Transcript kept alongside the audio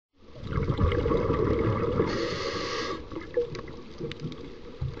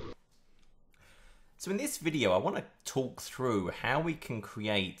So in this video, I want to talk through how we can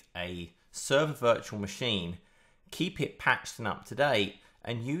create a server virtual machine, keep it patched and up to date,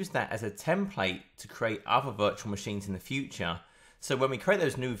 and use that as a template to create other virtual machines in the future. So when we create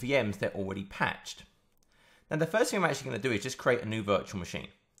those new VMs, they're already patched. Now the first thing I'm actually going to do is just create a new virtual machine.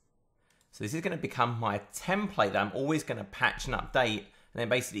 So this is going to become my template that I'm always going to patch and update and then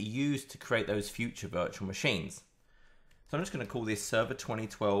basically use to create those future virtual machines. So I'm just going to call this Server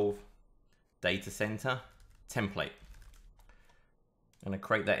 2012 Data Center Template. I'm going to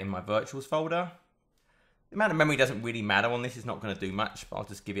create that in my virtuals folder. The amount of memory doesn't really matter on this, it's not going to do much, but I'll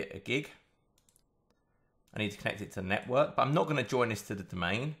just give it a gig. I need to connect it to the network, but I'm not going to join this to the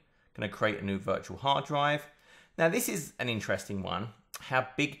domain. I'm going to create a new virtual hard drive. Now this is an interesting one. How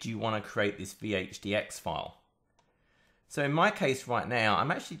big do you want to create this VHDX file? So in my case right now, I'm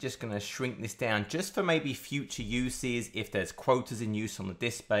actually just going to shrink this down just for maybe future uses, if there's quotas in use on the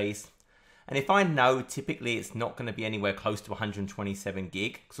disk space. And if I know typically it's not going to be anywhere close to 127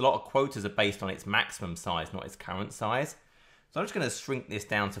 gig, because a lot of quotas are based on its maximum size, not its current size. So I'm just going to shrink this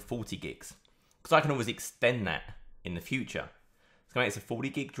down to 40 gigs, because I can always extend that in the future. So it's a 40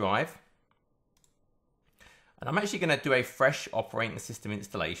 gig drive. And I'm actually going to do a fresh operating system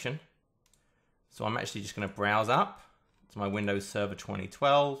installation. So I'm actually just going to browse up to my Windows Server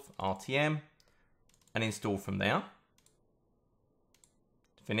 2012 RTM and install from there.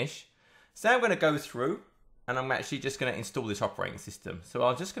 Finish. So I'm going to go through and I'm actually just going to install this operating system. So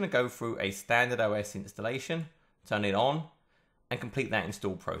I'm just going to go through a standard OS installation, turn it on, and complete that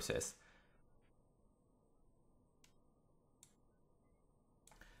install process.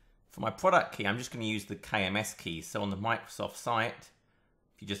 For my product key, I'm just going to use the KMS keys. So on the Microsoft site,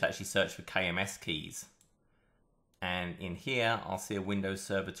 if you just actually search for KMS keys, and in here, I'll see a Windows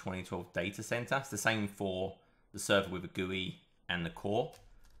Server 2012 Data Center. It's the same for the server with a GUI and the core.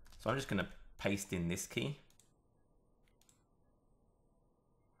 So I'm just going to paste in this key,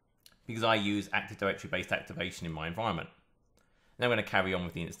 because I use Active Directory based activation in my environment. And I'm going to carry on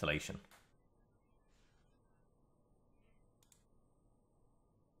with the installation.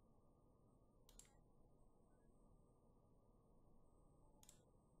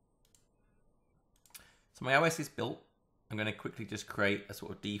 So my OS is built. I'm going to quickly just create a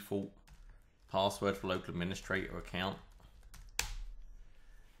sort of default password for local administrator account.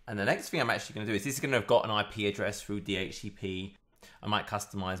 And the next thing I'm actually going to do is this is going to have got an IP address through DHCP. I might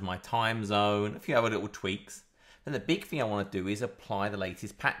customize my time zone, a few other little tweaks. Then the big thing I want to do is apply the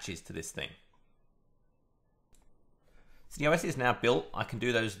latest patches to this thing. So the OS is now built. I can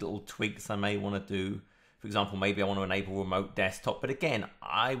do those little tweaks I may want to do. For example, maybe I want to enable remote desktop, but again,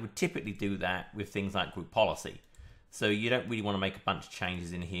 I would typically do that with things like group policy. So you don't really want to make a bunch of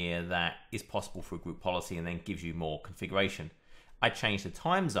changes in here that is possible for a group policy and then gives you more configuration. I changed the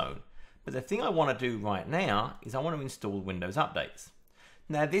time zone, but the thing I want to do right now is I want to install Windows updates.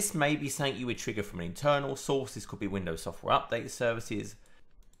 Now this may be something you would trigger from an internal source. This could be Windows Software Update Services,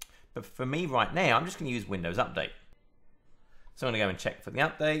 but for me right now, I'm just going to use Windows Update. So I'm going to go and check for the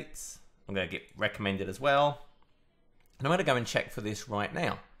updates. I'm going to get recommended as well. And I'm going to go and check for this right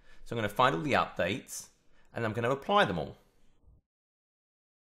now. So I'm going to find all the updates and I'm going to apply them all.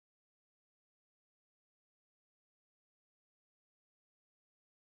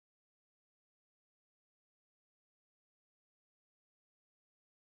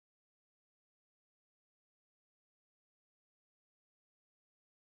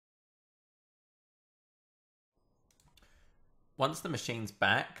 Once the machine's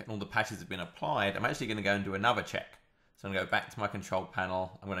back and all the patches have been applied, I'm actually going to go and do another check. So I'm going to go back to my control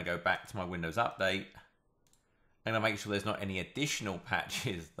panel. I'm going to go back to my Windows Update. I'm going to make sure there's not any additional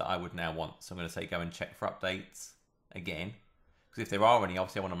patches that I would now want. So I'm going to say go and check for updates again. Because if there are any,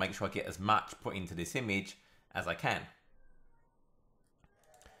 obviously I want to make sure I get as much put into this image as I can.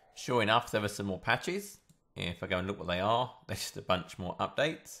 Sure enough, there are some more patches. If I go and look what they are, there's just a bunch more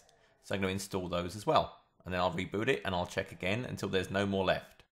updates. So I'm going to install those as well. And then I'll reboot it and I'll check again until there's no more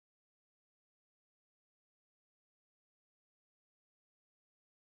left.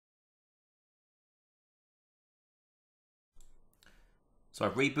 So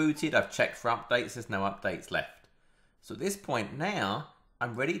I've rebooted, I've checked for updates, there's no updates left. So at this point now,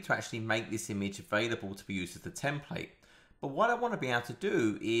 I'm ready to actually make this image available to be used as the template. But what I want to be able to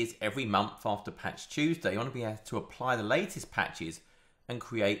do is every month after Patch Tuesday, I want to be able to apply the latest patches and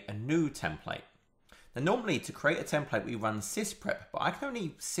create a new template. Now normally to create a template we run sysprep, but I can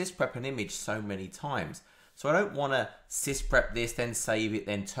only sysprep an image so many times. So I don't want to sysprep this, then save it,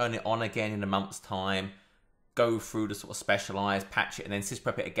 then turn it on again in a month's time, go through the sort of specialize, patch it, and then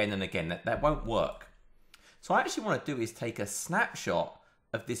sysprep it again and again. That won't work. So what I actually want to do is take a snapshot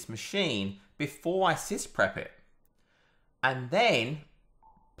of this machine before I sysprep it. And then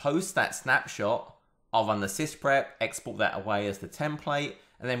post that snapshot, I'll run the sysprep, export that away as the template,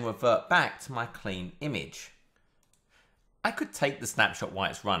 and then revert back to my clean image. I could take the snapshot while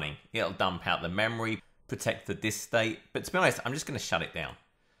it's running. It'll dump out the memory, protect the disk state, but to be honest, I'm just going to shut it down.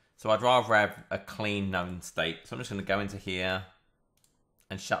 So I'd rather have a clean known state. So I'm just going to go into here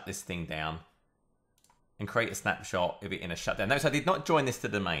and shut this thing down and create a snapshot of it in a shutdown. Notice I did not join this to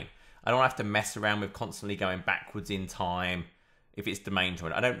domain. I don't have to mess around with constantly going backwards in time if it's domain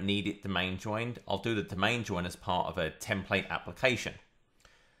joined. I don't need it domain joined. I'll do the domain join as part of a template application.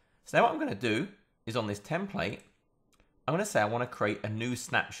 So now what I'm going to do is on this template, I'm going to say I want to create a new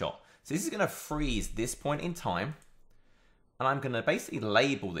snapshot. So this is going to freeze this point in time. And I'm going to basically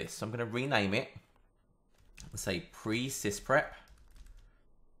label this. So I'm going to rename it and say pre-sysprep.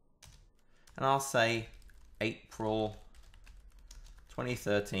 And I'll say April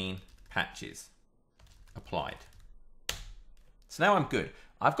 2013 patches applied. So now I'm good.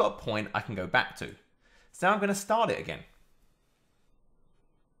 I've got a point I can go back to. So now I'm going to start it again.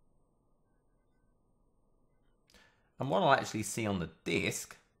 And what I'll actually see on the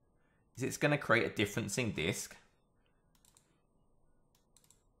disk is it's going to create a differencing disk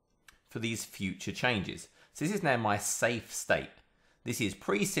for these future changes. So this is now my safe state. This is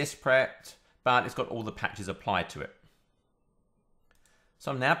pre-sysprepped, but it's got all the patches applied to it.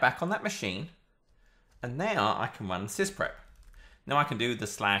 So I'm now back on that machine, and now I can run sysprep. Now I can do the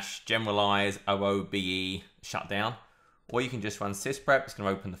 /generalize oobe shutdown, or you can just run sysprep. It's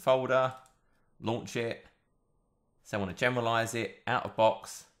going to open the folder, launch it. So I want to generalize it out of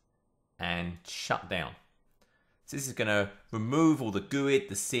box and shut down. So this is going to remove all the GUID,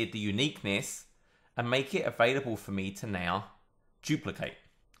 the SID, the uniqueness, and make it available for me to now duplicate.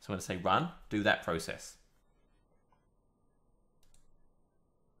 So I'm going to say run, do that process.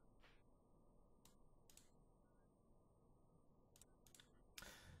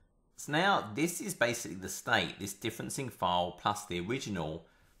 So now this is basically the state, this differencing file plus the original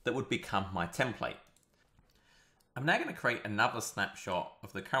that would become my template. I'm now going to create another snapshot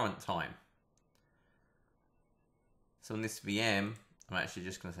of the current time. So in this VM, I'm actually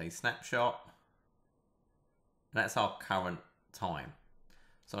just going to say snapshot. And that's our current time.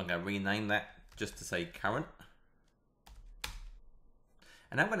 So I'm going to rename that just to say current.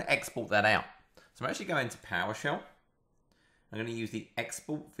 And I'm going to export that out. So I'm actually going to PowerShell. I'm going to use the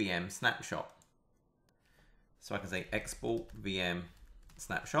export VM snapshot. So I can say export VM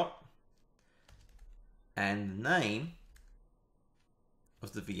snapshot. And the name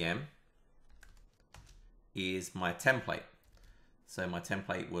of the VM is my template. So my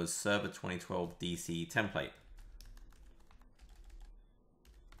template was Server 2012 DC template.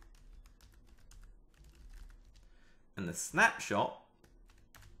 And the snapshot,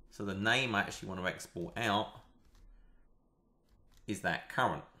 so the name I actually want to export out is that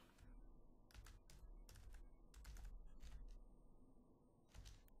current.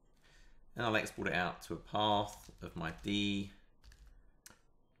 And I'll export it out to a path of my D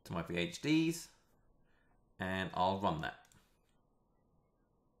to my VHDs, and I'll run that.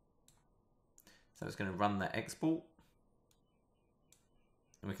 So it's going to run that export,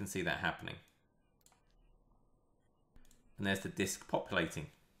 and we can see that happening. And there's the disk populating.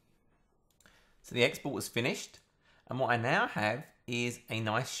 So the export was finished, and what I now have is a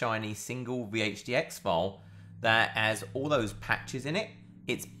nice shiny single VHDX file that has all those patches in it.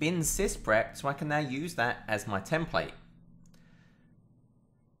 It's been sysprepped, so I can now use that as my template.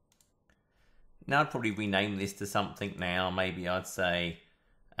 Now I'd probably rename this to something now. Maybe I'd say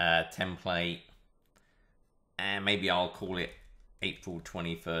template, and maybe I'll call it April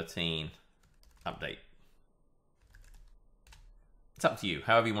 2013 update. It's up to you,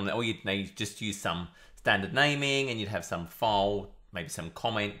 however you want it. Or you'd just use some standard naming, and you'd have some file, maybe some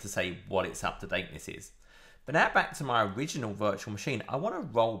comment to say what its up-to-dateness is. But now back to my original virtual machine, I want to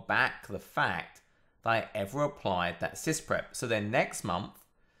roll back the fact that I ever applied that sysprep. So then next month,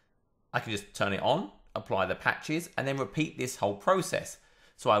 I can just turn it on, apply the patches, and then repeat this whole process.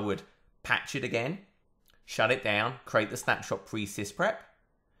 So I would patch it again, shut it down, create the snapshot pre-sysprep,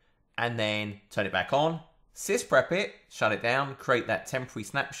 and then turn it back on, sysprep it, shut it down, create that temporary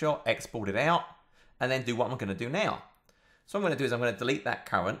snapshot, export it out, and then do what I'm going to do now. So what I'm going to do is I'm going to delete that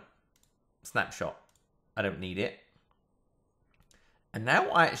current snapshot. I don't need it. And now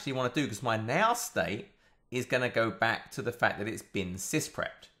what I actually want to do, because my now state is going to go back to the fact that it's been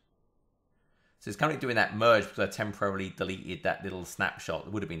sysprepped. So it's currently doing that merge because I temporarily deleted that little snapshot.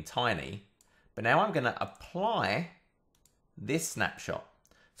 It would have been tiny. But now I'm going to apply this snapshot.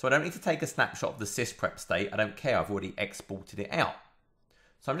 So I don't need to take a snapshot of the sysprep state. I don't care. I've already exported it out.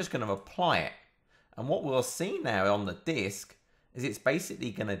 So I'm just going to apply it. And what we'll see now on the disk is it's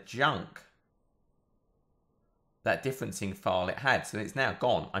basically going to junk that differencing file it had. So it's now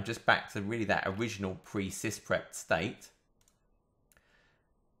gone. I'm just back to really that original pre-sysprep state.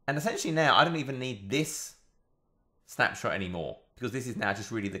 And essentially now I don't even need this snapshot anymore because this is now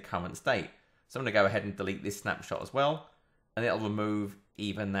just really the current state. So I'm going to go ahead and delete this snapshot as well. And it'll remove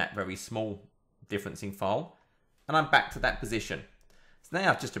even that very small differencing file. And I'm back to that position. So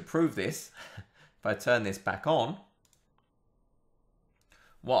now just to prove this, if I turn this back on,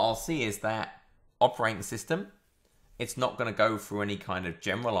 what I'll see is that operating system, it's not going to go through any kind of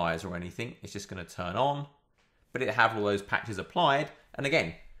generalize or anything. It's just going to turn on, but it'll have all those patches applied. And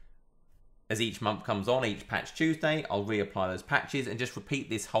again, as each month comes on, each patch Tuesday, I'll reapply those patches and just repeat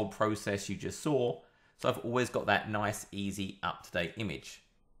this whole process you just saw. So I've always got that nice, easy, up-to-date image.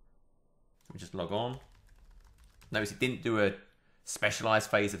 Let me just log on. Notice it didn't do a specialized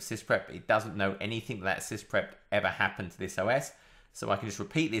phase of sysprep. It doesn't know anything that sysprep ever happened to this OS. So I can just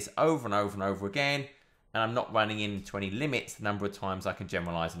repeat this over and over and over again, and I'm not running into any limits the number of times I can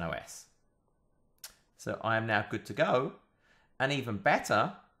generalize an OS. So I am now good to go. And even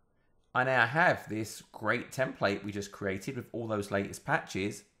better, I now have this great template we just created with all those latest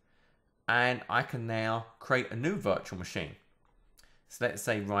patches, and I can now create a new virtual machine. So let's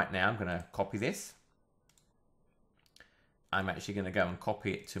say right now I'm going to copy this. I'm actually going to go and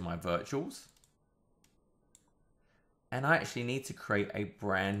copy it to my virtuals. And I actually need to create a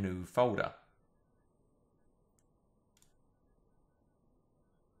brand new folder.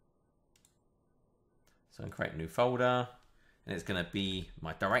 So I'm going to create a new folder, and it's going to be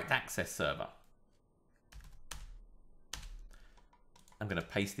my direct access server. I'm going to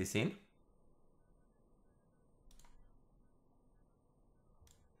paste this in.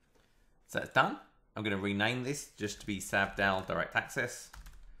 So that's done. I'm going to rename this just to be Savdal Direct Access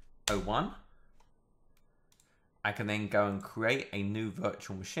 01. I can then go and create a new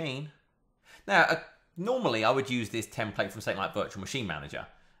virtual machine. Now, normally I would use this template from something like Virtual Machine Manager.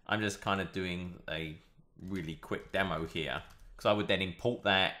 I'm just kind of doing a really quick demo here because I would then import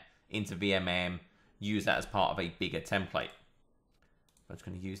that into VMM, use that as part of a bigger template. I'm just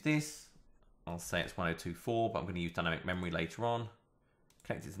going to use this. I'll say it's 1024, but I'm going to use dynamic memory later on.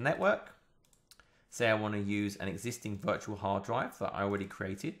 Connect it to the network. Say I want to use an existing virtual hard drive that I already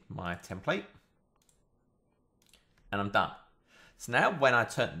created, my template. And I'm done. So now when I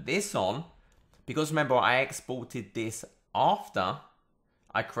turn this on, because remember I exported this after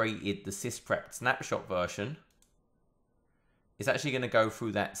I created the sysprep snapshot version, it's actually going to go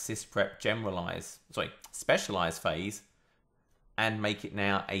through that sysprep specialized phase and make it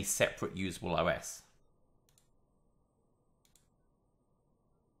now a separate usable OS.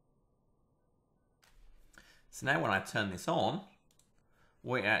 So now when I turn this on,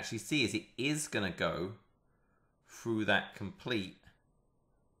 what you actually see is it is going to go through that complete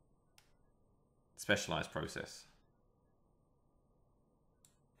specialized process.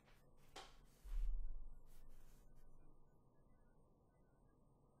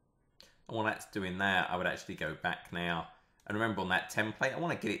 And while that's doing that, I would actually go back now. And remember on that template, I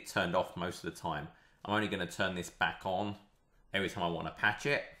want to get it turned off most of the time. I'm only going to turn this back on every time I want to patch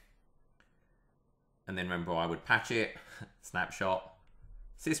it. And then remember I would patch it, snapshot,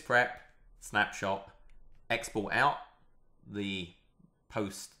 sysprep, snapshot, export out the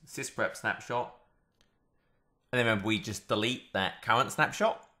post sysprep snapshot. And then remember we just delete that current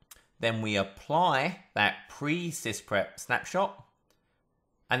snapshot. Then we apply that pre-sysprep snapshot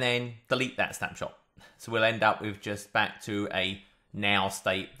and then delete that snapshot. So we'll end up with just back to a now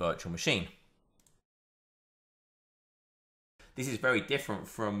state virtual machine. This is very different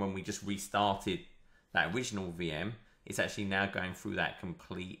from when we just restarted that original VM. It's actually now going through that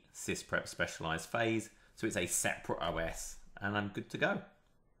complete sysprep specialized phase. So it's a separate OS and I'm good to go.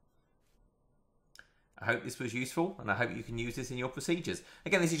 I hope this was useful and I hope you can use this in your procedures.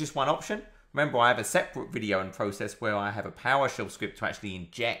 Again, this is just one option. Remember, I have a separate video and process where I have a PowerShell script to actually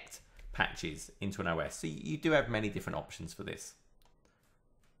inject patches into an OS. So you do have many different options for this.